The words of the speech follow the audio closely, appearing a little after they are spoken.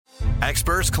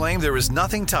Experts claim there is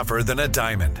nothing tougher than a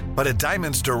diamond. But at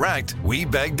Diamonds Direct, we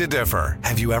beg to differ.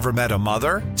 Have you ever met a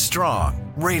mother? Strong,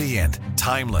 radiant,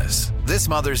 timeless. This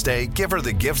Mother's Day, give her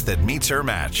the gift that meets her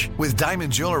match. With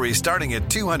diamond jewelry starting at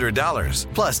 $200.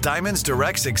 Plus Diamonds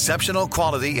Direct's exceptional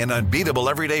quality and unbeatable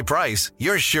everyday price,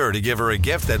 you're sure to give her a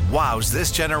gift that wows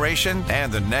this generation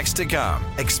and the next to come.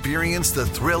 Experience the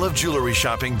thrill of jewelry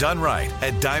shopping done right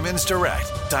at Diamonds Direct.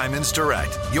 Diamonds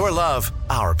Direct. Your love,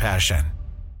 our passion.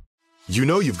 You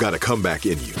know you've got a comeback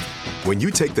in you. When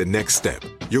you take the next step,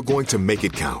 you're going to make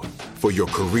it count. For your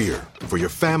career, for your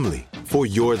family, for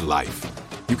your life.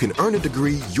 You can earn a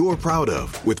degree you're proud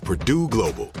of with Purdue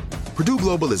Global. Purdue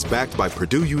Global is backed by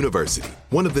Purdue University,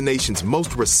 one of the nation's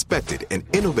most respected and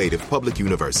innovative public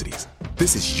universities.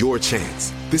 This is your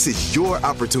chance. This is your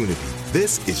opportunity.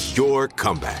 This is your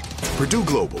comeback. Purdue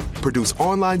Global, Purdue's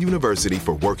online university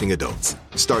for working adults.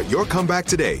 Start your comeback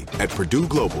today at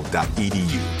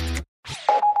purdueglobal.edu.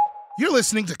 You're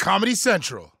listening to Comedy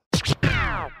Central. Welcome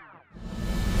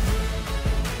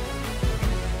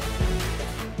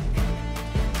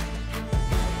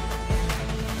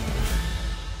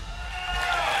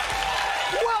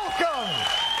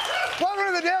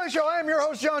to The Daily Show. I am your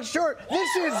host, Jon Stewart.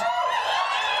 This is number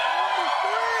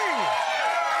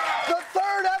 3. The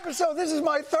third episode. This is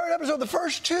my third episode. The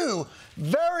first two,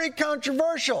 very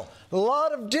controversial. A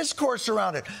lot of discourse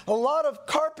around it. A lot of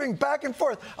carping back and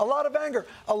forth. A lot of anger.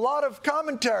 A lot of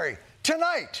commentary.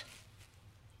 Tonight,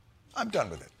 I'm done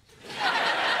with it.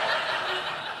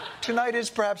 Tonight is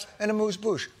perhaps an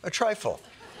amuse-bouche, a trifle.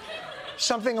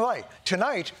 Something light.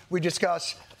 Tonight, we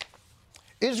discuss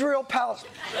Israel,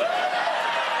 Palestine.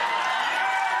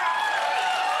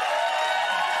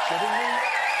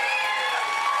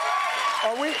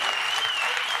 Are we?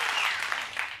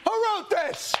 Who wrote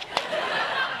this?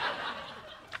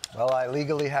 Well, I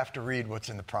legally have to read what's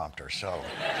in the prompter, so.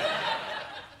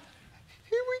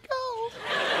 Here we go.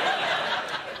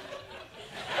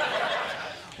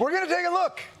 We're going to take a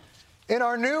look in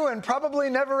our new and probably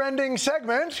never-ending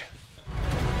segment.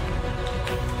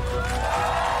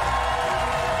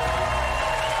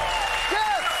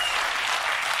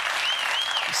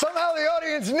 Somehow the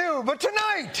audience knew, but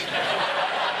tonight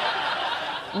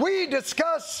we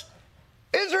discuss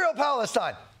Israel,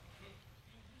 Palestine.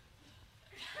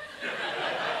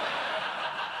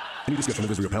 Any discussion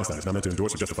of Israel, Palestine is not meant to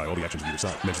endorse or justify all the actions of either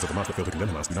side. Mentions of Hamas that fail to condemn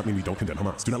Hamas do not mean we don't condemn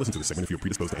Hamas. Do not listen to this segment if you're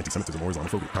predisposed to anti-Semitism or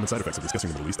Islamophobia. Common side effects of discussing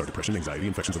the Middle East are depression, anxiety,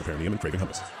 infections of the perineum, and craving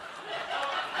hummus.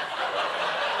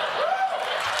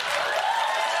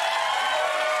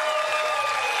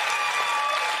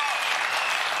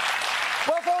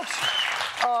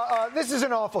 This is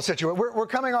an awful situation. We're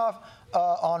coming off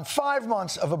on 5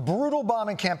 months of a brutal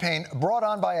bombing campaign brought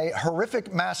on by a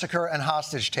horrific massacre and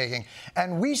hostage-taking,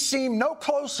 and we seem no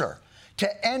closer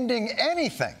to ending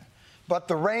anything but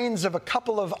the reigns of a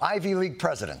couple of Ivy League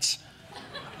presidents.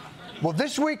 Well,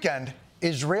 this weekend,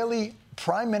 Israeli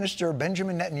Prime Minister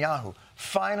Benjamin Netanyahu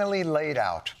finally laid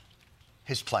out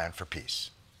his plan for peace.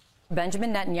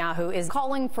 Benjamin Netanyahu is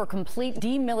calling for complete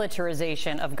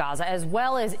demilitarization of Gaza, as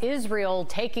well as Israel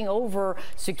taking over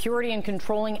security and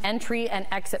controlling entry and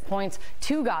exit points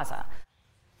to Gaza.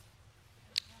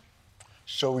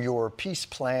 So your peace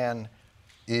plan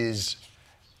is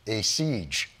a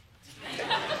siege,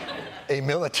 a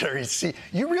military siege.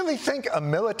 You really think a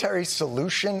military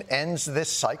solution ends this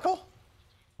cycle?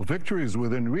 Victory is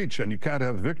within reach, and you can't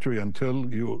have victory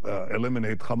until you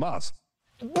eliminate Hamas.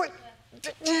 But...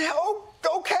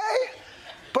 okay,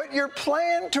 but your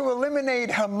plan to eliminate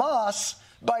Hamas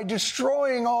by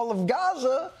destroying all of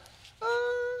Gaza,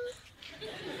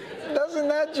 doesn't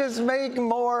that just make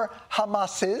more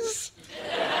Hamases?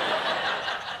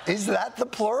 Is that the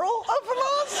plural of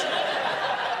Hamas?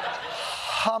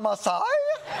 Hamasai?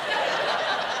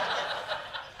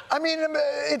 I mean,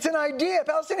 it's an idea.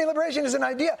 Palestinian liberation is an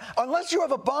idea. Unless you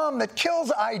have a bomb that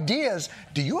kills ideas.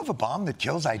 Do you have a bomb that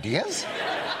kills ideas?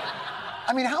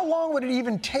 I mean, how long would it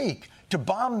even take to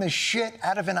bomb the shit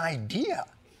out of an idea?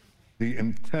 The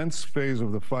intense phase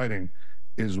of the fighting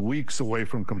is weeks away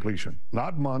from completion.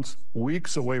 Not months,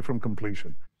 weeks away from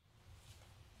completion.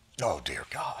 Oh, dear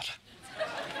God.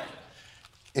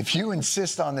 If you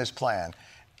insist on this plan,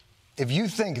 if you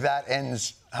think that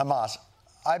ends Hamas,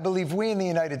 I believe we in the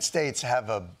United States have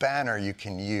a banner you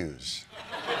can use.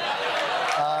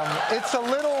 It's a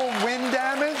little wind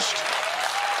damaged,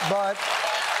 but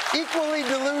equally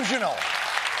delusional.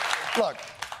 Look,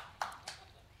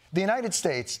 the United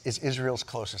States is Israel's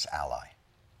closest ally,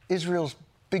 Israel's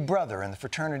big brother in the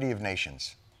fraternity of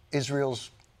nations,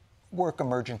 Israel's work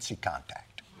emergency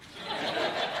contact.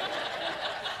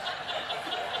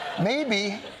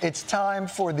 Maybe it's time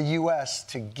for the U.S.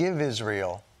 to give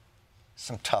Israel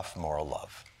some tough moral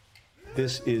love.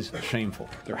 This is shameful.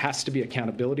 There has to be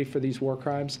accountability for these war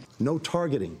crimes. No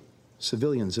targeting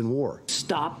civilians in war.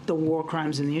 Stop the war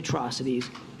crimes and the atrocities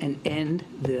and end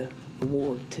the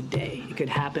war today. It could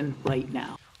happen right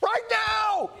now. Right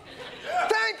now!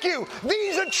 Thank you!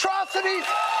 These atrocities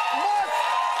must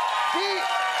be...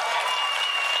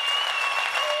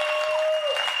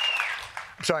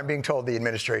 So I'm being told the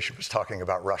administration was talking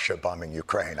about Russia bombing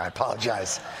Ukraine. I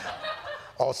apologize.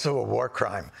 Also a war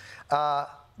crime.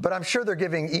 But I'm sure they're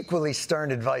giving equally stern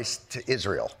advice to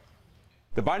Israel.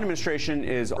 The Biden administration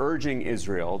is urging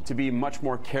Israel to be much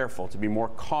more careful, to be more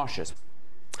cautious.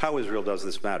 How Israel does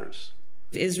this matters.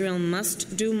 Israel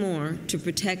must do more to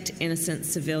protect innocent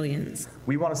civilians.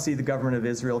 We want to see the government of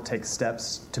Israel take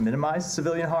steps to minimize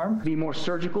civilian harm. Be more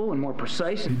surgical and more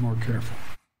precise. Be more careful.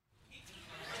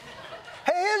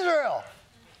 Hey, Israel!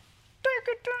 Take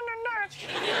it to the nuts.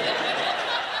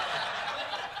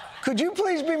 Could you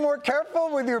please be more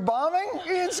careful with your bombing?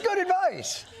 It's good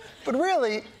advice. But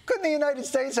really, couldn't the United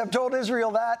States have told Israel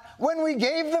that when we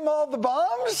gave them all the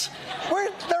bombs?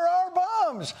 There are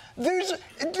bombs. This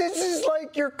is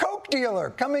like your Coke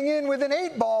dealer coming in with an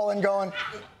 8-ball and going,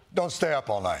 don't stay up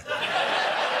all night.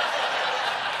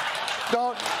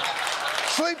 Don't.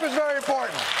 Sleep is very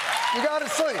important. You got to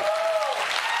sleep.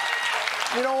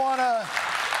 You don't want to.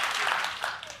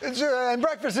 And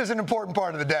breakfast is an important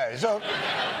part of the day. So,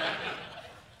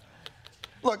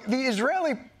 look, the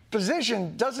Israeli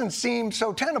position doesn't seem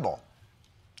so tenable.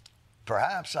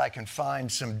 Perhaps I can find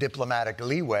some diplomatic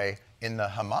leeway in the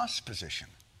Hamas position.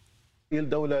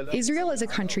 Israel is a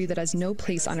country that has no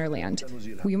place on our land.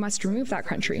 We must remove that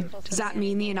country. Does that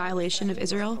mean the annihilation of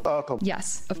Israel?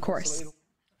 Yes, of course.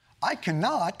 I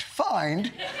cannot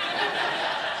find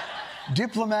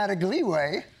diplomatic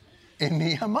leeway in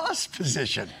the Hamas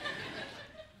position.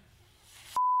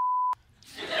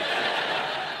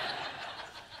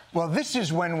 Well, this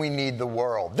is when we need the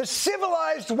world, the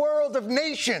civilized world of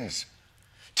nations,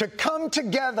 to come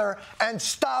together and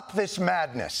stop this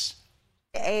madness.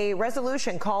 A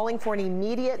resolution calling for an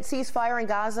immediate ceasefire in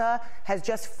Gaza has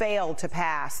just failed to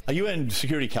pass. A UN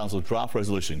Security Council draft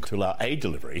resolution to allow aid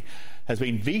delivery has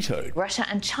been vetoed. Russia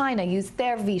and China used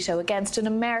their veto against an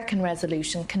American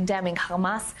resolution condemning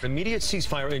Hamas. An immediate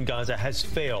ceasefire in Gaza has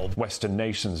failed. Western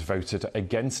nations voted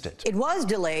against it. It was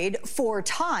delayed 4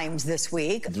 times this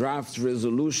week. Draft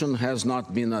resolution has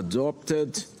not been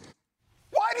adopted.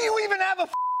 Why do you even have a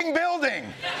f***ing building?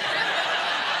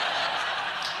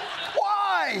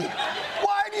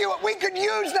 Why do you? We could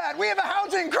use that. We have a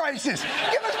housing crisis.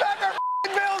 Give us back our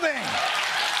f***ing building.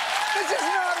 This is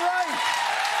not right.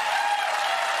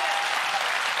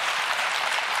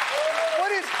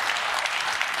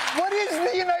 What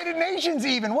is the United Nations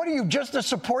even? What are you, just a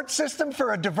support system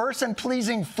for a diverse and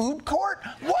pleasing food court?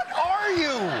 What are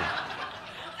you?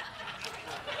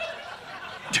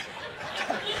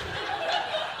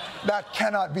 That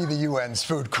cannot be the UN's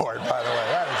food court, by the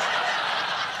way.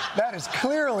 That is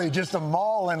clearly just a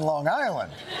mall in Long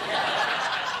Island.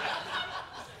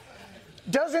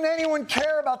 Doesn't anyone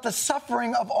care about the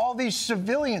suffering of all these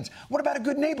civilians? What about a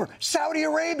good neighbor, Saudi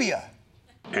Arabia?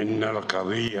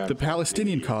 The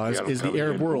Palestinian cause is the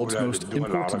Arab world's most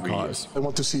important cause. I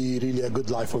want to see really a good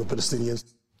life for the Palestinians.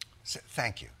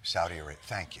 Thank you, Saudi Arabia.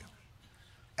 Thank you.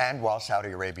 And while Saudi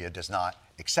Arabia does not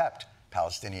accept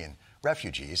Palestinian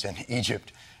refugees, and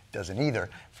Egypt doesn't either,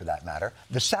 for that matter,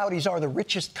 the Saudis are the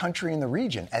richest country in the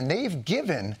region, and they've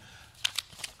given...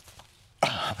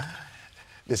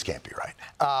 this can't be right.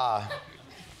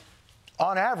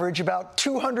 On average, about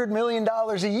 $200 million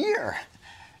a year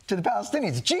to the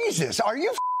Palestinians. Jesus, are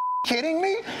you kidding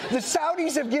me? The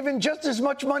Saudis have given just as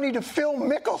much money to Phil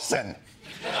Mickelson.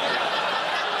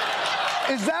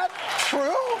 Is that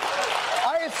true?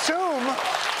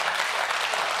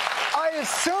 I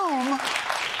assume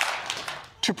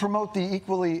to promote the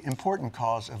equally important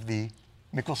cause of the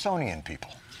Mickelsonian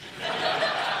people.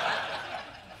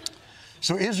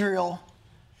 So Israel,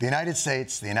 the United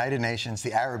States, the United Nations,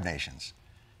 the Arab nations,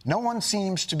 no one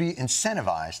seems to be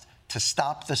incentivized to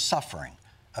stop the suffering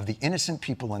of the innocent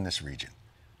people in this region.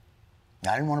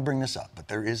 Now, I didn't want to bring this up, but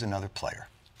there is another player.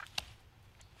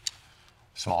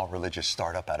 Small religious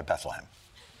startup out of Bethlehem.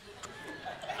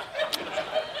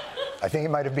 I think it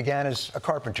might have began as a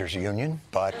carpenters union,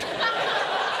 but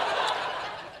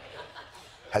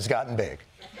has gotten big.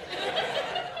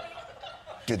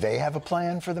 Do they have a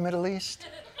plan for the Middle East?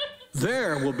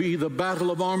 There will be the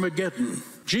Battle of Armageddon.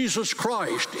 Jesus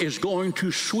Christ is going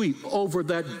to sweep over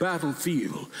that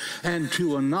battlefield and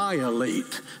to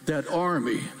annihilate that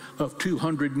army of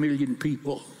 200 million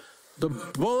people. The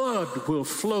blood will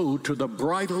flow to the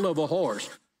bridle of a horse.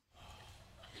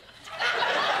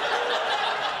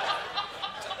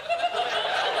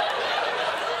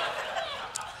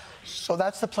 So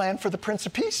that's the plan for the Prince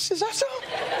of Peace? Is that so?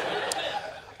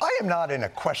 I am not an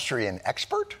equestrian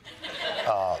expert,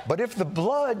 but if the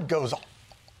blood goes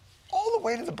all the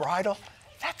way to the bridle,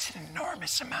 that's an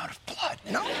enormous amount of blood,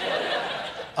 no?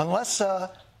 Unless, are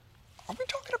we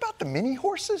talking about the mini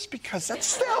horses? Because that's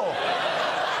still,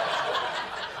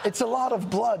 it's a lot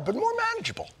of blood, but more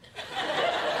manageable.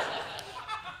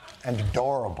 And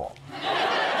adorable.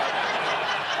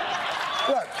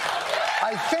 Look,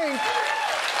 I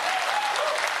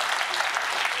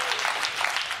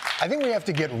think we have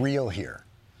to get real here.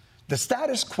 The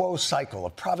status quo cycle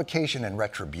of provocation and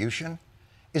retribution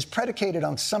is predicated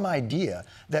on some idea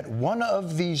that one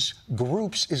of these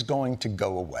groups is going to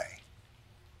go away.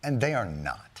 And they are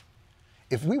not.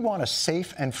 If we want a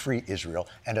safe and free Israel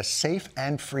and a safe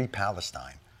and free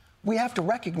Palestine, we have to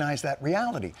recognize that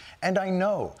reality. And I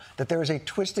know that there is a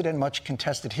twisted and much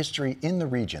contested history in the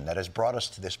region that has brought us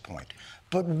to this point.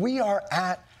 But we are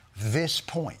at this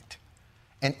point.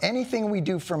 And anything we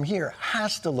do from here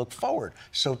has to look forward.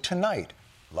 So tonight,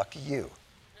 lucky you,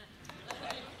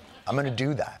 I'm going to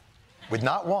do that with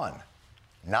not one,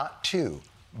 not two,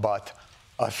 but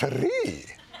a three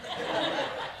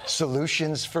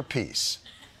solutions for peace.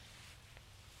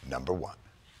 Number one.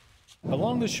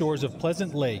 Along the shores of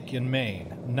Pleasant Lake in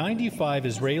Maine, 95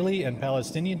 Israeli and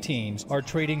Palestinian teens are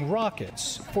trading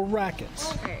rockets for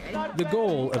rackets. The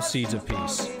goal of Seeds of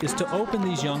Peace is to open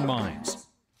these young minds.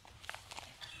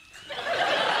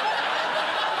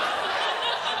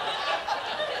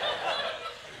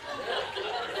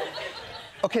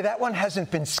 Okay, that one hasn't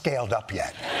been scaled up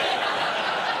yet.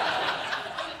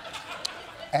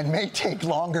 And may take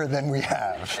longer than we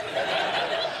have.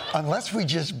 Unless we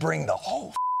just bring the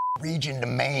whole region to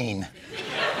Maine.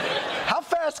 How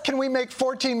fast can we make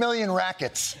 14 million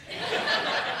rackets?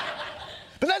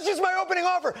 But that's just my opening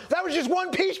offer. That was just one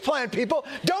peace plan, people.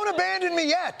 Don't abandon me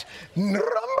yet. Number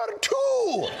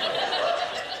two.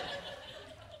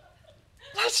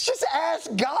 Let's just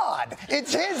ask God.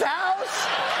 It's his house.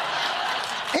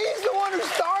 He's the one who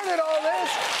started all this.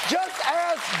 Just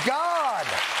ask God.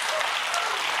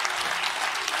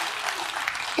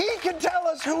 He can tell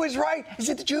us who is right. Is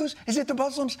it the Jews? Is it the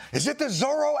Muslims? Is it the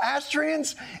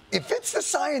Zoroastrians? If it's the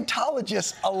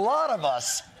Scientologists, a lot of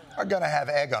us are going to have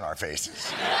egg on our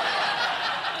faces.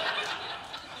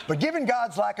 But given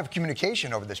God's lack of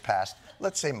communication over this past,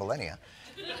 let's say, millennia,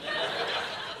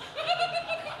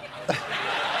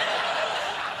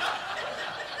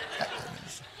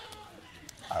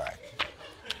 all right.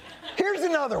 Here's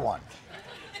another one.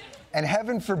 And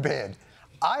heaven forbid,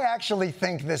 I actually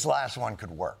think this last one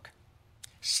could work.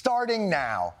 Starting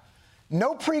now,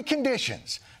 no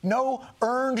preconditions, no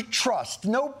earned trust,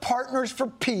 no partners for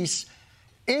peace.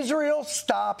 Israel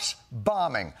stops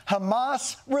bombing.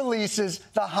 Hamas releases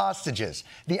the hostages.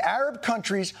 The Arab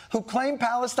countries who claim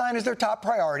Palestine as their top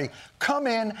priority come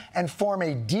in and form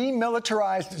a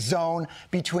demilitarized zone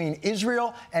between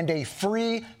Israel and a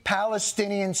free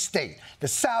Palestinian state. The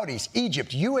Saudis,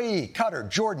 Egypt, UAE, Qatar,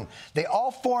 Jordan, they all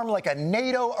form like a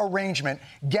NATO arrangement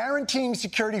guaranteeing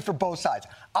security for both sides.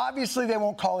 Obviously, they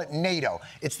won't call it NATO.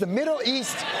 It's the Middle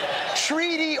East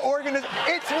Treaty Organization.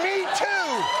 It's Me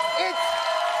Too.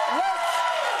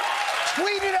 Let's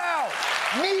tweet it out.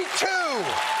 Me Too.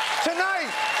 Tonight,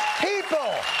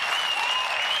 people,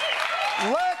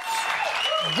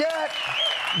 let's get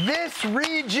this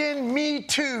region Me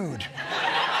Too'd.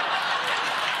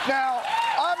 Now,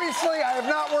 obviously, I have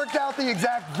not worked out the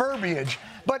exact verbiage,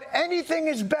 but anything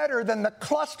is better than the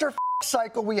cluster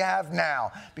cycle we have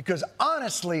now, because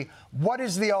honestly, what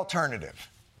is the alternative?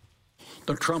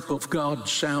 The trump of God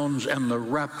sounds and the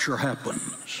rapture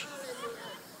happens.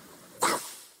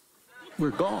 We're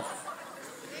gone.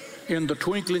 In the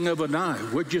twinkling of an eye,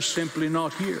 we're just simply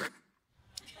not here.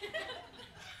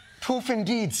 Poof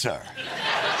indeed, sir.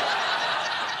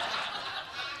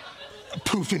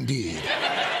 Poof indeed.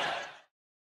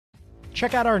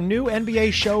 Check out our new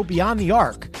NBA show, Beyond the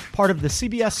Arc, part of the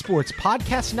CBS Sports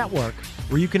Podcast Network,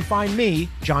 where you can find me,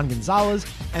 John Gonzalez,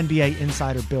 NBA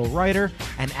insider Bill Ryder,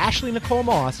 and Ashley Nicole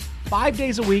Moss 5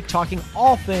 days a week talking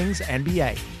all things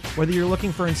NBA. Whether you're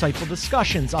looking for insightful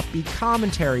discussions, upbeat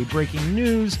commentary, breaking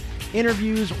news,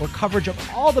 interviews, or coverage of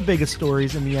all the biggest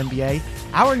stories in the NBA,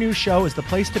 our new show is the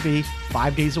place to be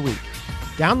 5 days a week.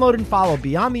 Download and follow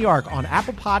Beyond the Arc on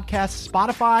Apple Podcasts,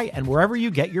 Spotify, and wherever you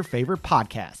get your favorite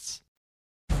podcasts.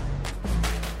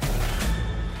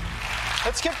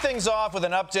 Let's kick things off with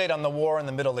an update on the war in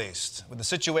the Middle East. With the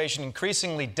situation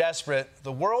increasingly desperate,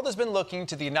 the world has been looking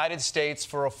to the United States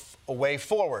for a way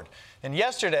forward. And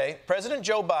yesterday, President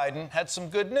Joe Biden had some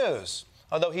good news,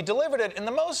 although he delivered it in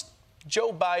the most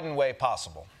Joe Biden way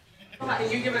possible.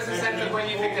 Can you give us a sense of when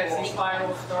you think that ceasefire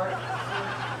will start?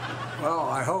 Well,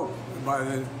 I hope by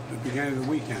the beginning of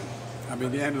the weekend.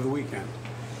 The end of the weekend.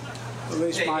 At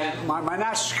least my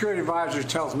national security advisor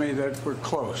tells me that we're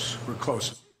close. We're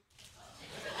close.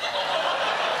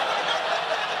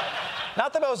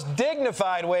 Not the most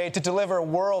dignified way to deliver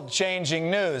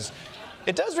world-changing news.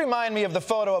 It does remind me of the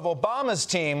photo of Obama's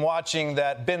team watching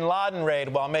that bin Laden raid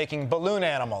while making balloon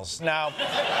animals. Now,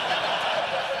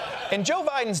 in Joe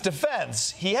Biden's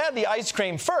defense, he had the ice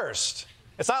cream first.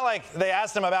 It's not like they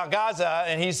asked him about Gaza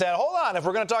and he said, hold on, if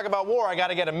we're going to talk about war, I got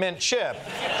to get a mint chip.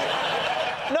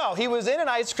 No, he was in an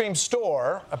ice cream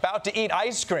store about to eat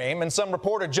ice cream, and some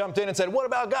reporter jumped in and said, what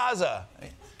about Gaza?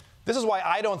 This is why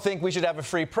I don't think we should have a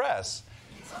free press.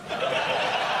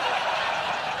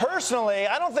 Personally,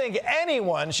 I don't think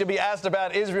anyone should be asked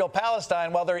about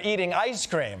Israel-Palestine while they're eating ice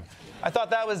cream. I thought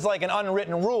that was like an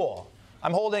unwritten rule.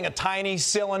 I'm holding a tiny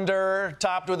cylinder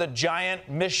topped with a giant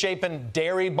misshapen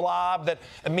dairy blob that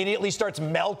immediately starts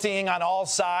melting on all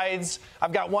sides.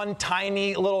 I've got one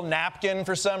tiny little napkin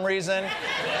for some reason.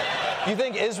 You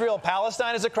think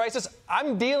Israel-Palestine is a crisis?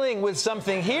 I'm dealing with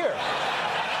something here.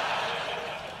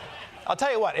 I'll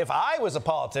tell you what, if I was a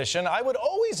politician, I would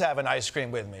always have an ice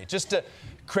cream with me, just to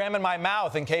cram in my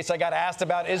mouth in case I got asked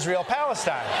about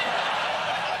Israel-Palestine.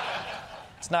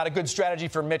 It's not a good strategy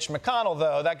for Mitch McConnell,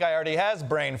 though. That guy already has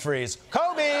brain freeze.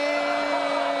 Kobe!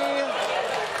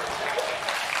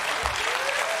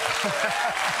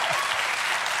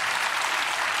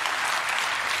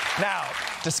 Now,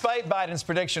 despite Biden's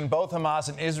prediction, both Hamas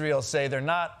and Israel say they're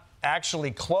not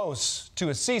actually close to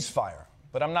a ceasefire.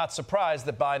 But I'm not surprised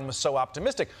that Biden was so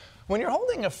optimistic. When you're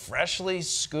holding a freshly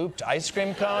scooped ice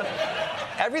cream cone,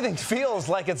 everything feels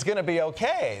like it's going to be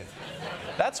okay.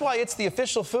 That's why it's the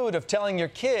official food of telling your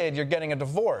kid you're getting a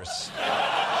divorce.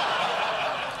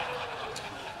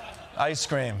 Ice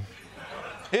cream.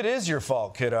 It is your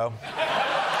fault, kiddo.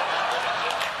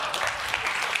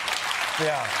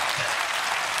 Yeah.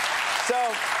 So,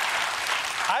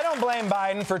 I don't blame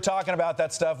Biden for talking about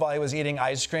that stuff while he was eating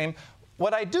ice cream.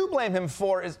 What I do blame him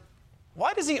for is,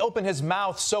 why does he open his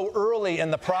mouth so early in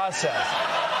the process?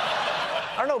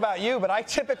 I don't know about you, but I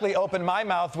typically open my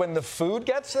mouth when the food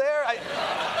gets there.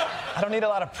 I don't need a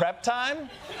lot of prep time.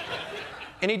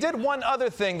 And he did one other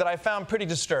thing that I found pretty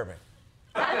disturbing.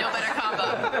 No better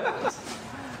combo.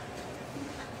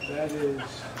 That is...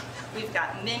 We've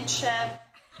got mint chip.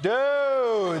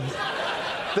 Dude,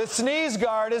 the sneeze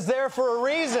guard is there for a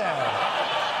reason.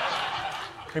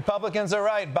 Republicans are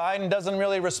right. Biden doesn't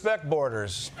really respect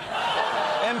borders.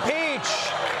 Impeach!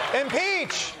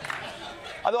 Impeach!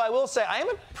 Although I will say, I am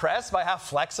impressed by how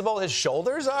flexible his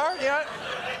shoulders are. You know,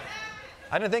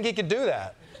 I didn't think he could do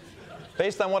that.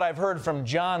 Based on what I've heard from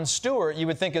Jon Stewart, you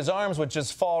would think his arms would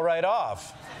just fall right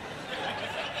off.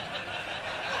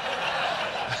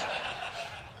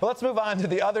 Well, let's move on to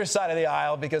the other side of the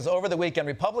aisle, because over the weekend,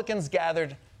 Republicans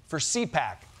gathered for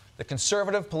CPAC, the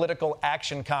Conservative Political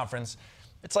Action Conference.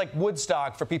 It's like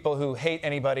Woodstock for people who hate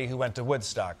anybody who went to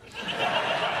Woodstock.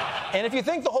 And if you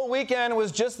think the whole weekend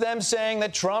was just them saying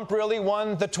that Trump really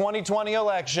won the 2020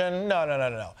 election,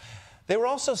 no. They were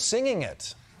also singing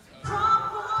it.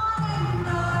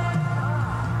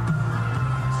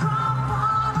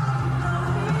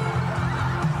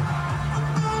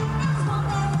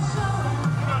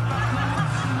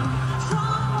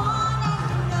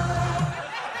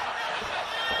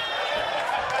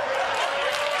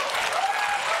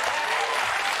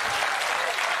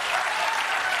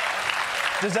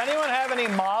 Does anyone have any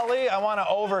Molly? I want to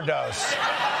overdose.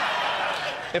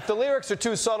 If the lyrics are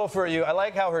too subtle for you, I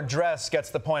like how her dress gets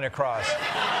the point across.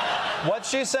 What's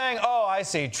she saying? Oh, I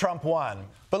see. Trump won.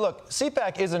 But look,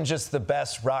 CPAC isn't just the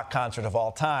best rock concert of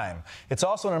all time. It's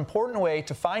also an important way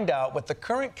to find out what the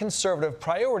current conservative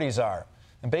priorities are.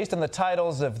 And based on the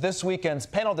titles of this weekend's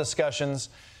panel discussions,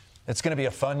 it's going to be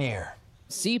a fun year.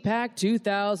 CPAC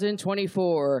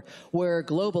 2024, where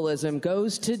globalism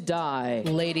goes to die.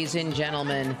 Ladies and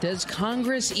gentlemen, does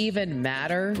Congress even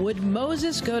matter? Would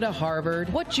Moses go to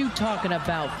Harvard? What you talking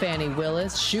about, Fannie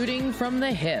Willis? Shooting from the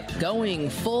hip, going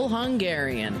full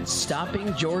Hungarian,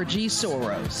 stopping Georgie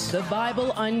Soros. The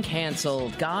Bible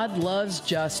uncanceled. God loves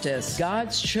justice.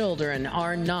 God's children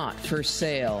are not for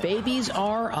sale. Babies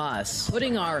are us,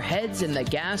 putting our heads in the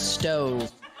gas stove.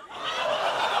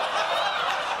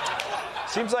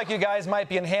 Seems like you guys might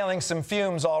be inhaling some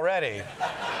fumes already.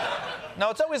 No,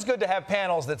 it's always good to have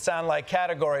panels that sound like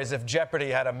categories if Jeopardy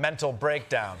had a mental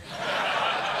breakdown.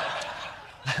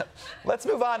 Let's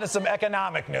move on to some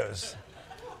economic news.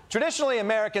 Traditionally,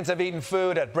 Americans have eaten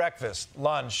food at breakfast,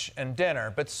 lunch, and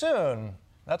dinner, but soon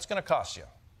that's going to cost you.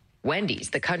 Wendy's,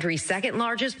 the country's second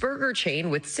largest burger chain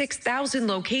with 6,000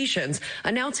 locations,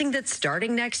 announcing that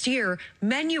starting next year,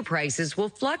 menu prices will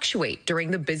fluctuate during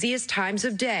the busiest times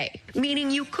of day, meaning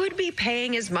you could be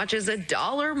paying as much as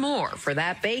 $1 more for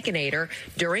that Baconator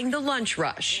during the lunch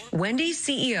rush. Wendy's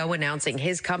CEO announcing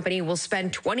his company will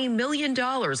spend $20 million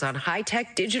on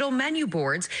high-tech digital menu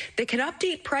boards that can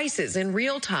update prices in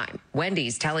real time.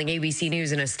 Wendy's telling ABC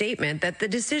News in a statement that the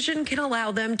decision can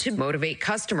allow them to motivate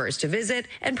customers to visit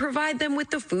and provide them with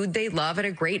the food they love at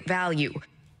a great value.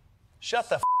 Shut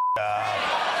the up.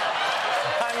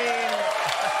 I mean,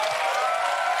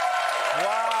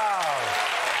 wow.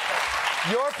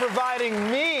 You're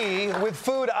providing me with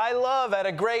food I love at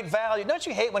a great value. Don't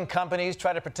you hate when companies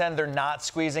try to pretend they're not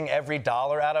squeezing every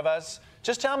dollar out of us?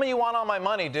 Just tell me you want all my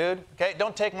money, dude. Okay?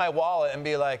 Don't take my wallet and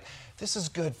be like, this is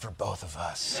good for both of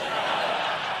us.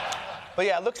 But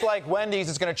yeah, it looks like Wendy's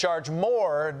is going to charge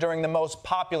more during the most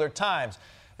popular times.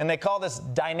 And they call this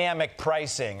dynamic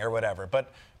pricing or whatever.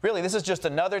 But really, this is just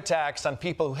another tax on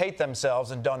people who hate themselves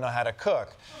and don't know how to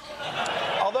cook.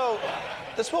 Although,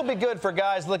 this will be good for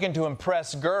guys looking to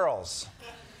impress girls.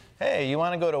 Hey, you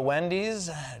want to go to Wendy's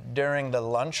during the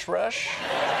lunch rush?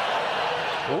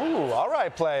 Ooh, all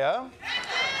right, playa.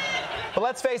 But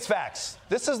let's face facts.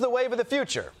 This is the wave of the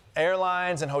future.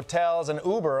 Airlines and hotels and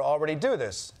Uber already do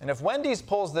this. And if Wendy's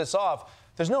pulls this off,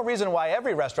 there's no reason why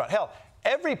every restaurant, hell,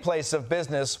 every place of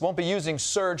business won't be using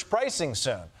surge pricing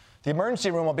soon. The emergency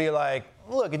room will be like,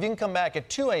 look, if you can come back at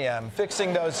 2 a.m.,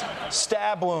 fixing those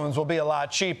stab wounds will be a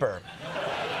lot cheaper.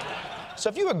 So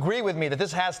if you agree with me that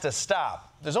this has to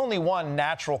stop, there's only one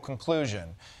natural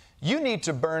conclusion. You need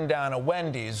to burn down a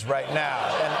Wendy's right now.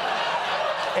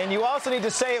 And you also need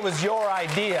to say it was your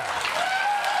idea.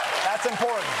 That's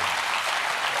important.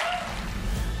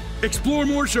 Explore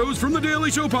more shows from The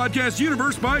Daily Show podcast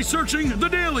universe by searching The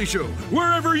Daily Show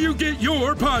wherever you get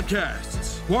your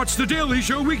podcasts. Watch The Daily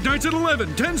Show weeknights at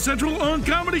 11, 10 Central on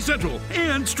Comedy Central,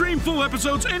 and stream full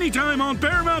episodes anytime on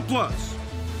Paramount+.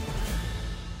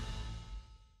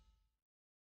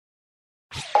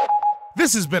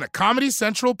 This has been a Comedy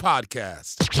Central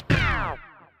podcast.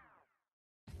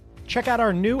 Check out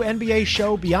our new NBA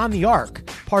show, Beyond the Arc,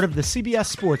 part of the CBS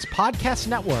Sports Podcast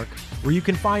Network, where you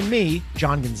can find me,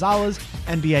 John Gonzalez,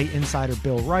 NBA insider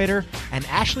Bill Ryder, and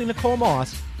Ashley Nicole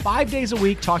Moss 5 days a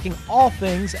week talking all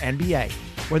things NBA.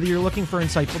 Whether you're looking for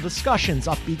insightful discussions,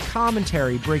 upbeat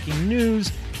commentary, breaking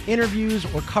news, interviews,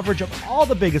 or coverage of all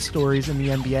the biggest stories in the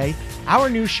NBA, our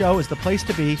new show is the place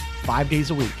to be 5 days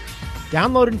a week.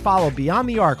 Download and follow Beyond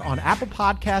the Arc on Apple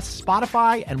Podcasts,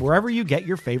 Spotify, and wherever you get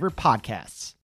your favorite podcasts.